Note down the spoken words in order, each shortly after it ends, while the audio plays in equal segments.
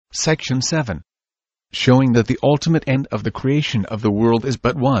Section 7. Showing that the ultimate end of the creation of the world is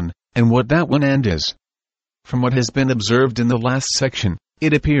but one, and what that one end is. From what has been observed in the last section,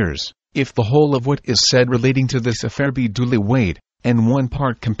 it appears, if the whole of what is said relating to this affair be duly weighed, and one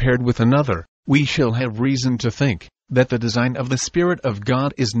part compared with another, we shall have reason to think that the design of the Spirit of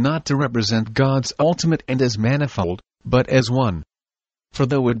God is not to represent God's ultimate end as manifold, but as one. For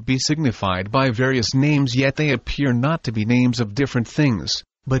though it be signified by various names, yet they appear not to be names of different things,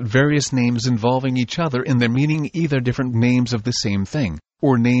 but various names involving each other in their meaning, either different names of the same thing,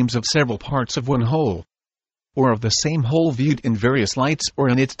 or names of several parts of one whole, or of the same whole viewed in various lights or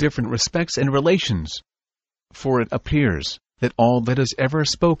in its different respects and relations. For it appears that all that is ever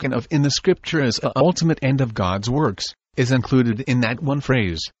spoken of in the Scripture as the ultimate end of God's works is included in that one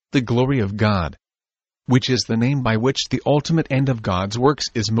phrase, the glory of God, which is the name by which the ultimate end of God's works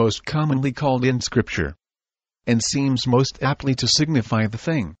is most commonly called in Scripture, and seems most aptly to signify the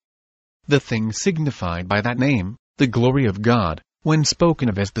thing. The thing signified by that name, the glory of God, when spoken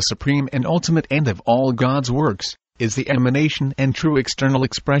of as the supreme and ultimate end of all God's works, is the emanation and true external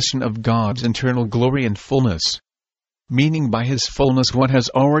expression of God's internal glory and fullness, meaning by His fullness what has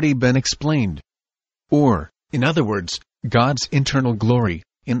already been explained. Or, in other words, God's internal glory,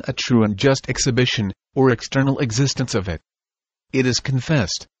 in a true and just exhibition, or external existence of it. It is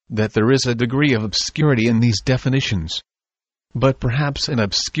confessed that there is a degree of obscurity in these definitions, but perhaps an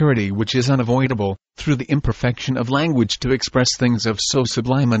obscurity which is unavoidable, through the imperfection of language to express things of so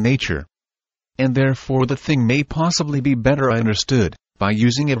sublime a nature. And therefore the thing may possibly be better understood, by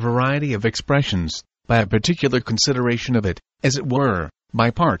using a variety of expressions, by a particular consideration of it, as it were,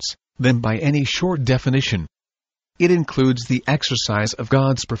 by parts, than by any short definition. It includes the exercise of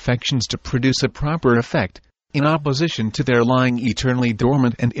God's perfections to produce a proper effect, in opposition to their lying eternally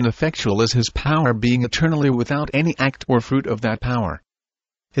dormant and ineffectual as His power being eternally without any act or fruit of that power.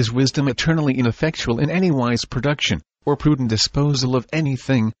 His wisdom eternally ineffectual in any wise production, or prudent disposal of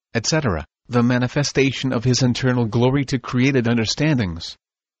anything, etc., the manifestation of His internal glory to created understandings.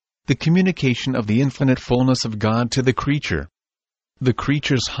 The communication of the infinite fullness of God to the creature. The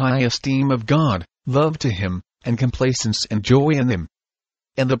creature's high esteem of God, love to Him, and complacence and joy in Him,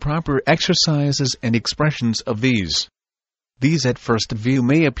 and the proper exercises and expressions of these. These at first view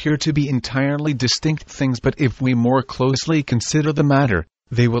may appear to be entirely distinct things, but if we more closely consider the matter,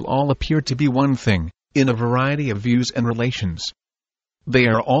 they will all appear to be one thing, in a variety of views and relations. They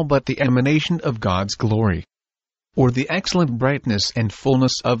are all but the emanation of God's glory, or the excellent brightness and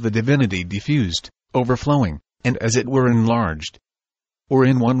fullness of the divinity diffused, overflowing, and as it were enlarged, or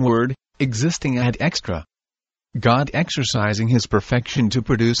in one word, existing ad extra. God exercising His perfection to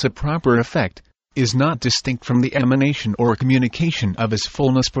produce a proper effect, is not distinct from the emanation or communication of His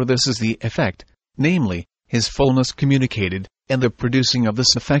fullness, for this is the effect, namely, His fullness communicated, and the producing of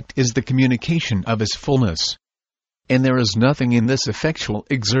this effect is the communication of His fullness. And there is nothing in this effectual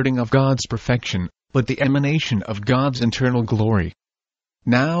exerting of God's perfection, but the emanation of God's internal glory.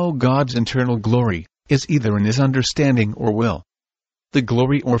 Now God's internal glory is either in His understanding or will. The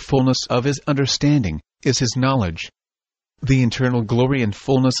glory or fullness of His understanding is His knowledge. The internal glory and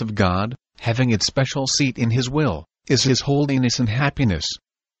fullness of God, having its special seat in His will, is His holiness and happiness.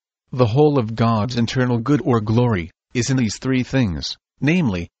 The whole of God's internal good or glory is in these three things,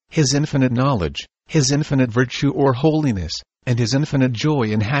 namely, His infinite knowledge, His infinite virtue or holiness, and His infinite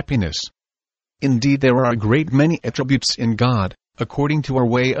joy and happiness. Indeed, there are a great many attributes in God, according to our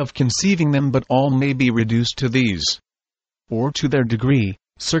way of conceiving them, but all may be reduced to these, or to their degree,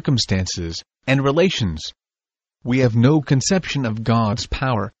 circumstances, and relations. We have no conception of God's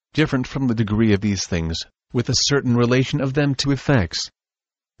power, different from the degree of these things, with a certain relation of them to effects.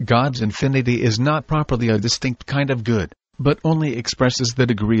 God's infinity is not properly a distinct kind of good, but only expresses the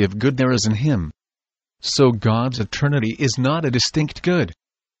degree of good there is in Him. So God's eternity is not a distinct good,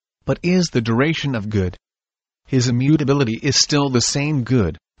 but is the duration of good. His immutability is still the same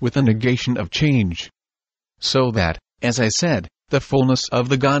good, with a negation of change. So that, as I said, the fullness of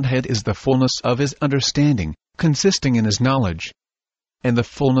the Godhead is the fullness of His understanding, consisting in His knowledge, and the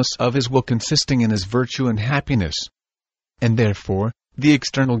fullness of His will consisting in His virtue and happiness. And therefore, the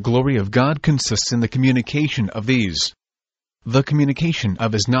external glory of God consists in the communication of these. The communication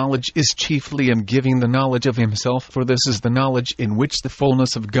of His knowledge is chiefly in giving the knowledge of Himself, for this is the knowledge in which the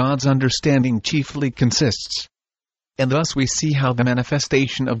fullness of God's understanding chiefly consists. And thus we see how the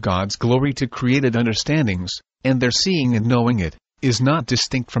manifestation of God's glory to created understandings, and their seeing and knowing it, is not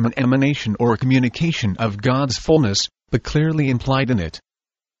distinct from an emanation or communication of God's fullness, but clearly implied in it.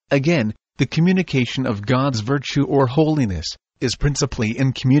 Again, the communication of God's virtue or holiness is principally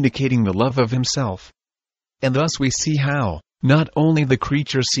in communicating the love of Himself. And thus we see how, not only the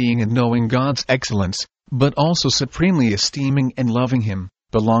creature seeing and knowing God's excellence, but also supremely esteeming and loving Him,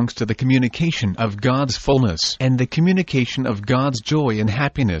 belongs to the communication of God's fullness. And the communication of God's joy and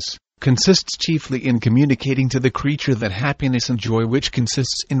happiness consists chiefly in communicating to the creature that happiness and joy which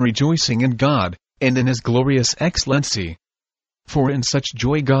consists in rejoicing in God, and in His glorious excellency. For in such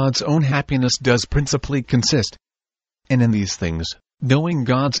joy God's own happiness does principally consist. And in these things, knowing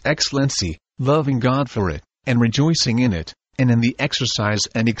God's excellency, loving God for it, and rejoicing in it, and in the exercise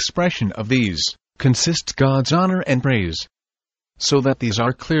and expression of these, consists God's honor and praise. So that these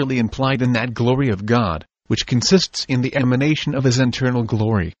are clearly implied in that glory of God, which consists in the emanation of His internal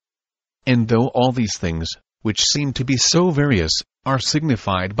glory. And though all these things, which seem to be so various, are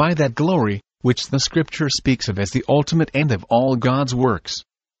signified by that glory, which the Scripture speaks of as the ultimate end of all God's works,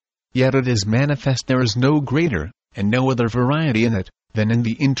 yet it is manifest there is no greater, and no other variety in it, than in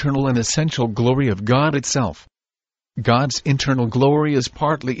the internal and essential glory of God itself. God's internal glory is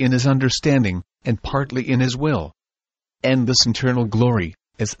partly in His understanding, and partly in His will. And this internal glory,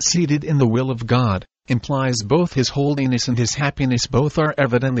 as seated in the will of God, implies both His holiness and His happiness. Both are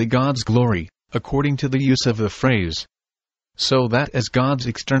evidently God's glory, according to the use of the phrase. So that as God's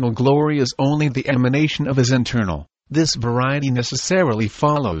external glory is only the emanation of His internal, this variety necessarily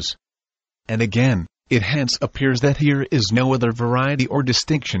follows. And again, it hence appears that here is no other variety or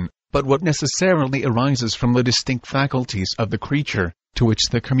distinction, but what necessarily arises from the distinct faculties of the creature, to which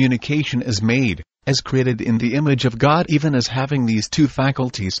the communication is made, as created in the image of God, even as having these two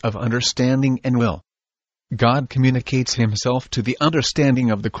faculties of understanding and will. God communicates Himself to the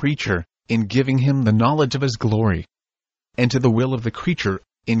understanding of the creature, in giving him the knowledge of His glory, and to the will of the creature,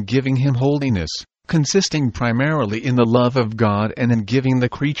 in giving him holiness, consisting primarily in the love of God, and in giving the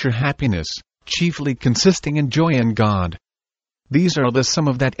creature happiness, chiefly consisting in joy in God. These are the sum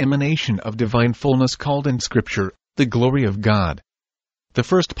of that emanation of divine fullness called in Scripture, the glory of God. The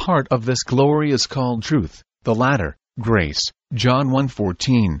first part of this glory is called truth, the latter, grace. John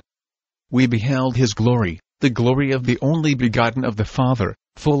 1:14. We beheld His glory, the glory of the only begotten of the Father,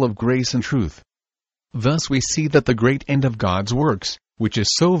 full of grace and truth. Thus we see that the great end of God's works, which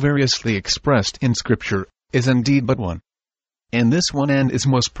is so variously expressed in Scripture, is indeed but one. And this one end is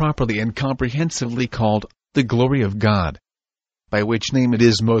most properly and comprehensively called the glory of God, by which name it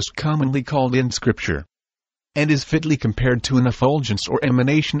is most commonly called in Scripture, and is fitly compared to an effulgence or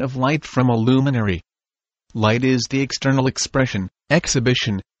emanation of light from a luminary. Light is the external expression,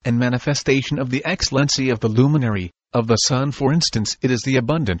 exhibition, and manifestation of the excellency of the luminary. Of the sun, for instance, it is the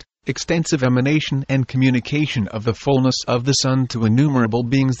abundant, extensive emanation and communication of the fullness of the sun to innumerable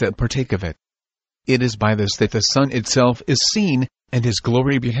beings that partake of it. It is by this that the sun itself is seen, and his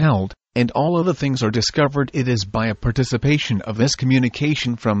glory beheld, and all other things are discovered. It is by a participation of this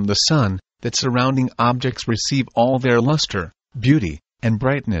communication from the sun, that surrounding objects receive all their luster, beauty, and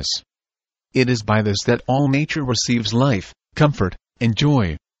brightness. It is by this that all nature receives life, comfort, and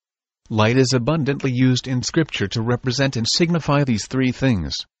joy. Light is abundantly used in Scripture to represent and signify these three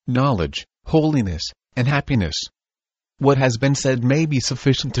things: knowledge, holiness, and happiness. What has been said may be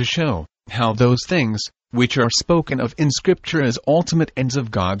sufficient to show how those things, which are spoken of in Scripture as ultimate ends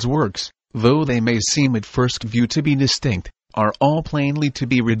of God's works, though they may seem at first view to be distinct, are all plainly to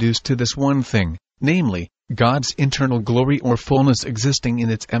be reduced to this one thing, namely, God's internal glory or fullness existing in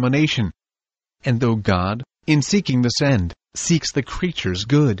its emanation. And though God, in seeking this end, seeks the creature's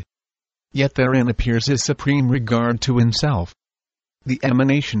good, yet therein appears His supreme regard to Himself. The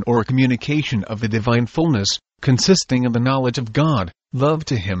emanation or communication of the divine fullness, consisting of the knowledge of God, love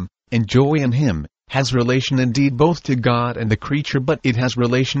to Him, and joy in Him, has relation indeed both to God and the creature, but it has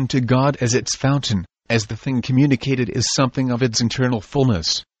relation to God as its fountain, as the thing communicated is something of its internal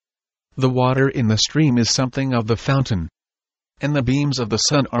fullness. The water in the stream is something of the fountain, and the beams of the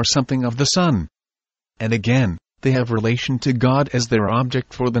sun are something of the sun. And again, they have relation to God as their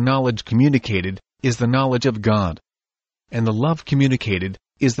object, for the knowledge communicated is the knowledge of God, and the love communicated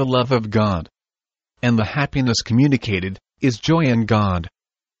is the love of God, and the happiness communicated is joy in God.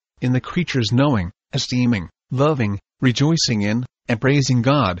 In the creature's knowing, esteeming, loving, rejoicing in, and praising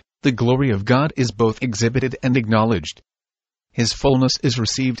God, the glory of God is both exhibited and acknowledged. His fullness is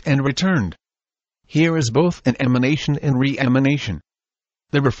received and returned. Here is both an emanation and re-emanation.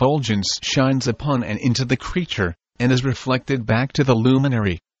 The refulgence shines upon and into the creature, and is reflected back to the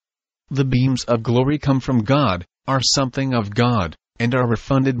luminary. The beams of glory come from God, are something of God, and are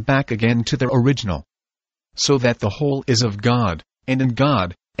refunded back again to their original. So that the whole is of God, and in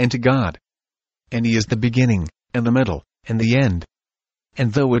God, and to God. And He is the beginning, and the middle, and the end.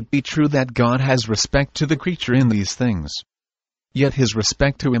 And though it be true that God has respect to the creature in these things, yet His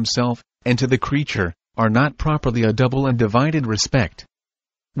respect to Himself, and to the creature, are not properly a double and divided respect.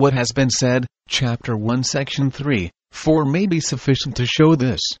 What has been said, chapter 1 section 3, 4 may be sufficient to show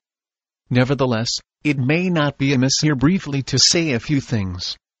this. Nevertheless, it may not be amiss here briefly to say a few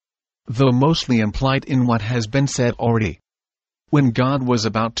things, though mostly implied in what has been said already. When God was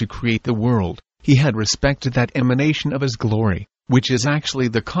about to create the world, He had respected that emanation of His glory, which is actually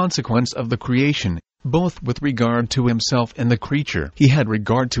the consequence of the creation, both with regard to Himself and the creature. He had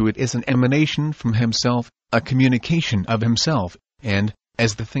regard to it as an emanation from Himself, a communication of Himself, and,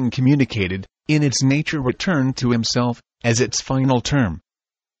 as the thing communicated, in its nature returned to Himself, as its final term.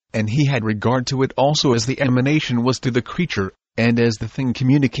 And He had regard to it also as the emanation was to the creature, and as the thing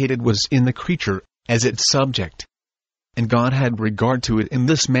communicated was in the creature, as its subject. And God had regard to it in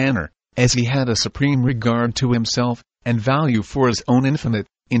this manner, as He had a supreme regard to Himself, and value for His own infinite,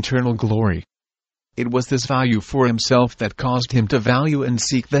 eternal glory. It was this value for Himself that caused Him to value and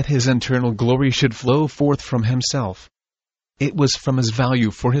seek that His eternal glory should flow forth from Himself. It was from His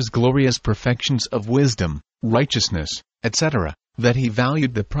value for His glorious perfections of wisdom, righteousness, etc., that He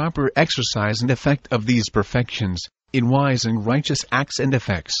valued the proper exercise and effect of these perfections, in wise and righteous acts and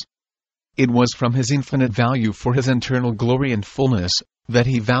effects. It was from His infinite value for His eternal glory and fullness, that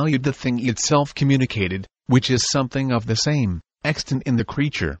He valued the thing itself communicated, which is something of the same extent in the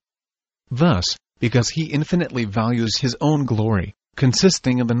creature. Thus, because He infinitely values His own glory,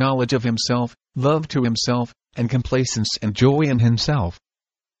 consisting of the knowledge of Himself, love to Himself, and complacence and joy in Himself,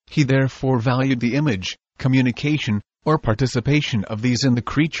 He therefore valued the image, communication, or participation of these in the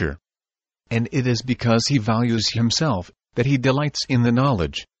creature. And it is because He values Himself, that He delights in the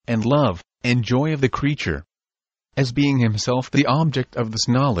knowledge, and love, and joy of the creature, as being Himself the object of this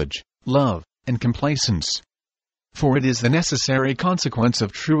knowledge, love, and complacence. For it is the necessary consequence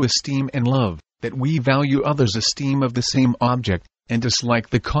of true esteem and love, that we value others' esteem of the same object, and dislike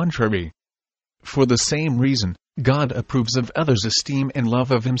the contrary. For the same reason, God approves of others' esteem and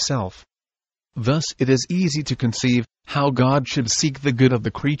love of Himself. Thus it is easy to conceive how God should seek the good of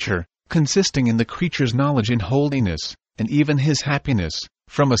the creature, consisting in the creature's knowledge and holiness, and even his happiness,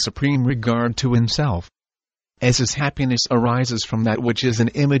 from a supreme regard to Himself. As His happiness arises from that which is an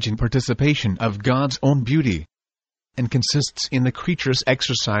image and participation of God's own beauty, and consists in the creature's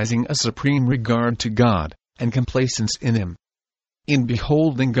exercising a supreme regard to God, and complacence in Him. In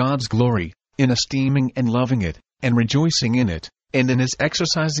beholding God's glory, in esteeming and loving it, and rejoicing in it, and in His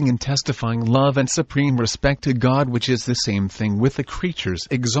exercising and testifying love and supreme respect to God, which is the same thing with the creatures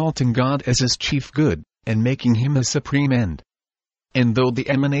exalting God as His chief good, and making Him His supreme end. And though the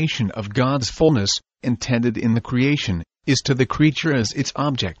emanation of God's fullness, intended in the creation, is to the creature as its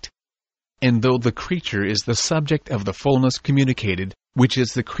object, and though the creature is the subject of the fullness communicated, which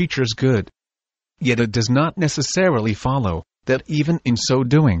is the creature's good, yet it does not necessarily follow that even in so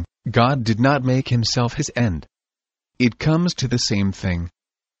doing, God did not make Himself His end. It comes to the same thing.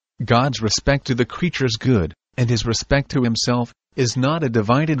 God's respect to the creature's good, and His respect to Himself, is not a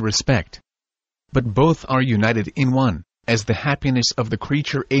divided respect, but both are united in one, as the happiness of the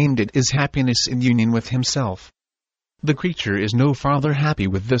creature aimed at is happiness in union with Himself. The creature is no farther happy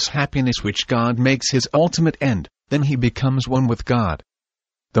with this happiness which God makes His ultimate end, than he becomes one with God.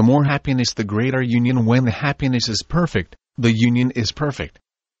 The more happiness, the greater union. When the happiness is perfect, the union is perfect.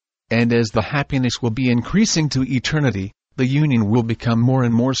 And as the happiness will be increasing to eternity, the union will become more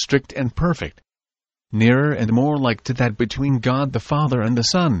and more strict and perfect, nearer and more like to that between God the Father and the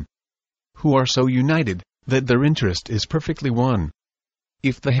Son, who are so united that their interest is perfectly one.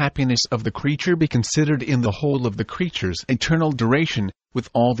 If the happiness of the creature be considered in the whole of the creature's eternal duration, with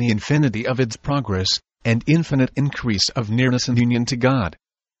all the infinity of its progress, and infinite increase of nearness and union to God,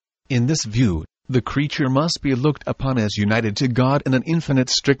 in this view, the creature must be looked upon as united to God in an infinite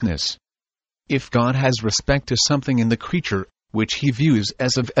strictness. If God has respect to something in the creature, which He views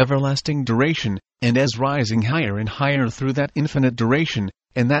as of everlasting duration, and as rising higher and higher through that infinite duration,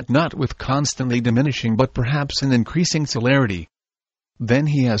 and that not with constantly diminishing but perhaps in increasing celerity, then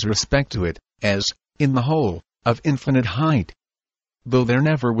He has respect to it, as, in the whole, of infinite height. Though there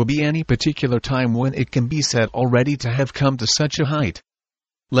never will be any particular time when it can be said already to have come to such a height.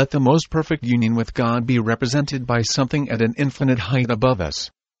 Let the most perfect union with God be represented by something at an infinite height above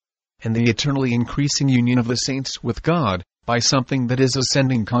us, and the eternally increasing union of the saints with God, by something that is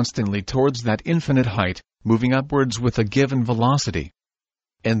ascending constantly towards that infinite height, moving upwards with a given velocity.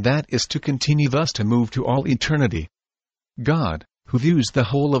 And that is to continue thus to move to all eternity. God, who views the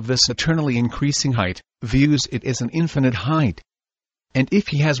whole of this eternally increasing height, views it as an infinite height. And if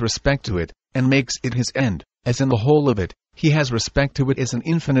He has respect to it, and makes it His end, as in the whole of it, He has respect to it as an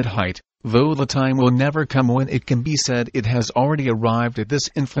infinite height, though the time will never come when it can be said it has already arrived at this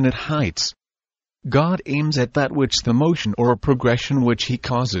infinite heights. God aims at that which the motion or progression which he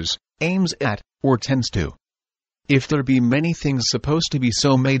causes, aims at, or tends to. If there be many things supposed to be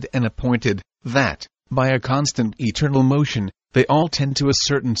so made and appointed, that, by a constant eternal motion, they all tend to a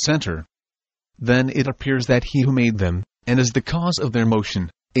certain center, then it appears that he who made them, and is the cause of their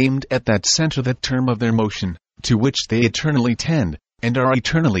motion, aimed at that center, that term of their motion, to which they eternally tend, and are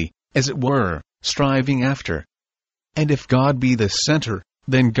eternally, as it were, striving after. And if God be this center,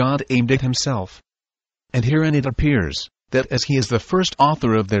 then God aimed at himself. And herein it appears, that as he is the first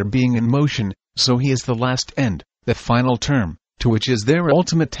author of their being in motion, so he is the last end, the final term, to which is their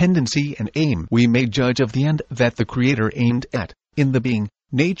ultimate tendency and aim. We may judge of the end that the Creator aimed at, in the being,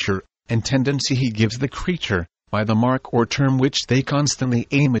 nature, and tendency he gives the creature, by the mark or term which they constantly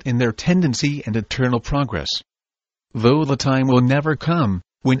aim at in their tendency and eternal progress. Though the time will never come,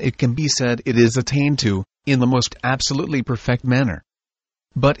 when it can be said it is attained to, in the most absolutely perfect manner.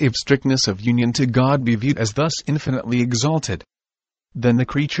 But if strictness of union to God be viewed as thus infinitely exalted, then the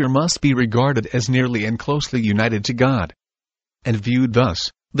creature must be regarded as nearly and closely united to God. And viewed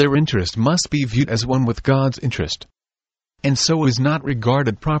thus, their interest must be viewed as one with God's interest. And so is not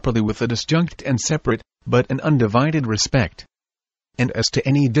regarded properly with a disjunct and separate, but an undivided respect. And as to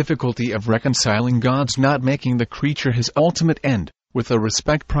any difficulty of reconciling God's not making the creature his ultimate end, with a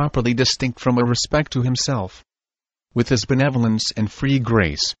respect properly distinct from a respect to himself, with his benevolence and free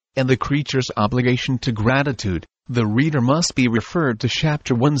grace, and the creature's obligation to gratitude, the reader must be referred to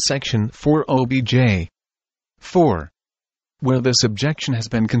Chapter 1 Section 4 OBJ 4, where this objection has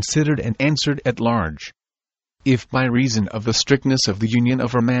been considered and answered at large. If by reason of the strictness of the union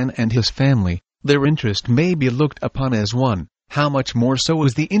of a man and his family, their interest may be looked upon as one, how much more so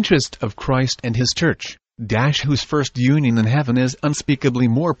is the interest of Christ and his church, whose first union in heaven is unspeakably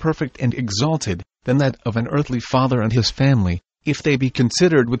more perfect and exalted than that of an earthly father and his family, if they be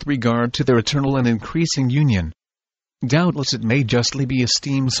considered with regard to their eternal and increasing union. Doubtless it may justly be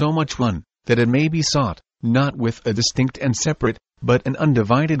esteemed so much one, that it may be sought, not with a distinct and separate, but an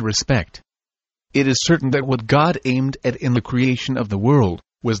undivided respect. It is certain that what God aimed at in the creation of the world,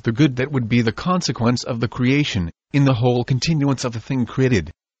 was the good that would be the consequence of the creation, in the whole continuance of the thing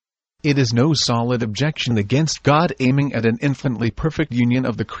created. It is no solid objection against God aiming at an infinitely perfect union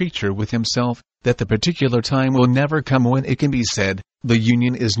of the creature with himself, that the particular time will never come when it can be said, the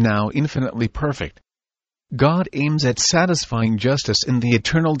union is now infinitely perfect. God aims at satisfying justice in the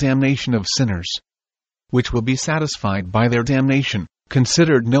eternal damnation of sinners, which will be satisfied by their damnation,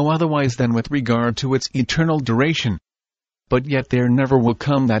 considered no otherwise than with regard to its eternal duration. But yet there never will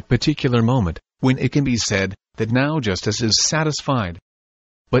come that particular moment, when it can be said, that now justice is satisfied.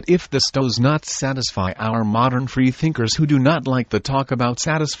 But if this does not satisfy our modern free-thinkers who do not like the talk about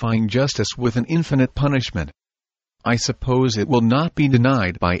satisfying justice with an infinite punishment, I suppose it will not be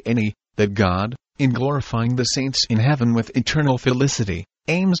denied by any, that God, in glorifying the saints in heaven with eternal felicity,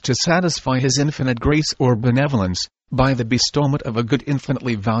 aims to satisfy his infinite grace or benevolence, by the bestowment of a good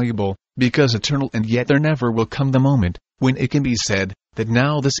infinitely valuable, because eternal, and yet there never will come the moment, when it can be said, that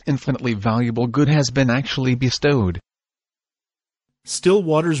now this infinitely valuable good has been actually bestowed. Still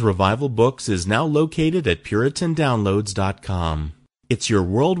Waters Revival Books is now located at PuritanDownloads.com. It's your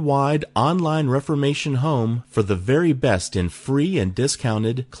worldwide online Reformation home for the very best in free and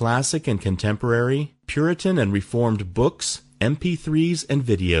discounted classic and contemporary, Puritan and Reformed books, MP3s, and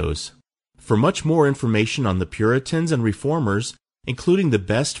videos. For much more information on the Puritans and Reformers, including the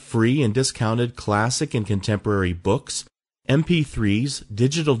best free and discounted classic and contemporary books, MP3s,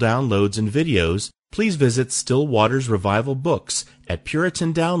 digital downloads, and videos, please visit Still Waters Revival Books at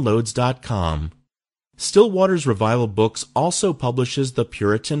PuritanDownloads.com. Still Waters Revival Books also publishes the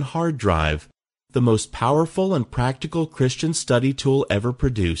Puritan Hard Drive, the most powerful and practical Christian study tool ever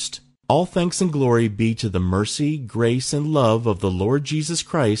produced. All thanks and glory be to the mercy, grace, and love of the Lord Jesus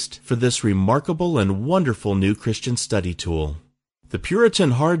Christ for this remarkable and wonderful new Christian study tool. The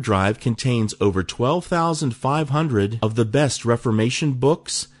Puritan Hard Drive contains over 12,500 of the best Reformation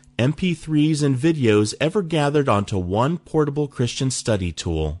books, MP3s, and videos ever gathered onto one portable Christian study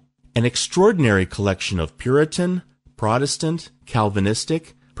tool. An extraordinary collection of Puritan, Protestant,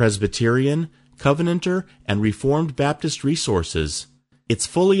 Calvinistic, Presbyterian, Covenanter, and Reformed Baptist resources. It's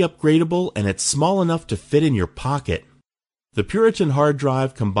fully upgradable and it's small enough to fit in your pocket. The Puritan Hard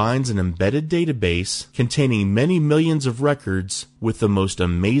Drive combines an embedded database containing many millions of records with the most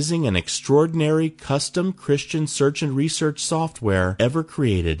amazing and extraordinary custom Christian search and research software ever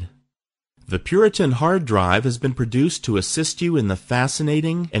created. The Puritan Hard Drive has been produced to assist you in the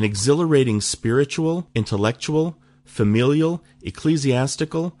fascinating and exhilarating spiritual, intellectual, familial,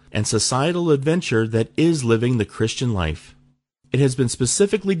 ecclesiastical, and societal adventure that is living the Christian life. It has been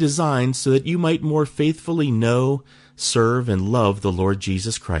specifically designed so that you might more faithfully know, serve, and love the Lord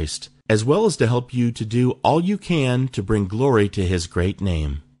Jesus Christ, as well as to help you to do all you can to bring glory to His great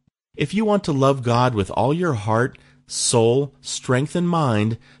name. If you want to love God with all your heart, soul, strength, and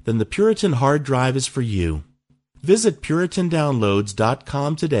mind, then the Puritan hard drive is for you. Visit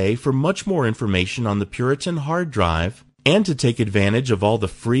PuritanDownloads.com today for much more information on the Puritan hard drive and to take advantage of all the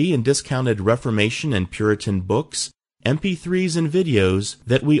free and discounted Reformation and Puritan books, MP3s, and videos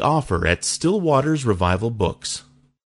that we offer at Still Waters Revival Books.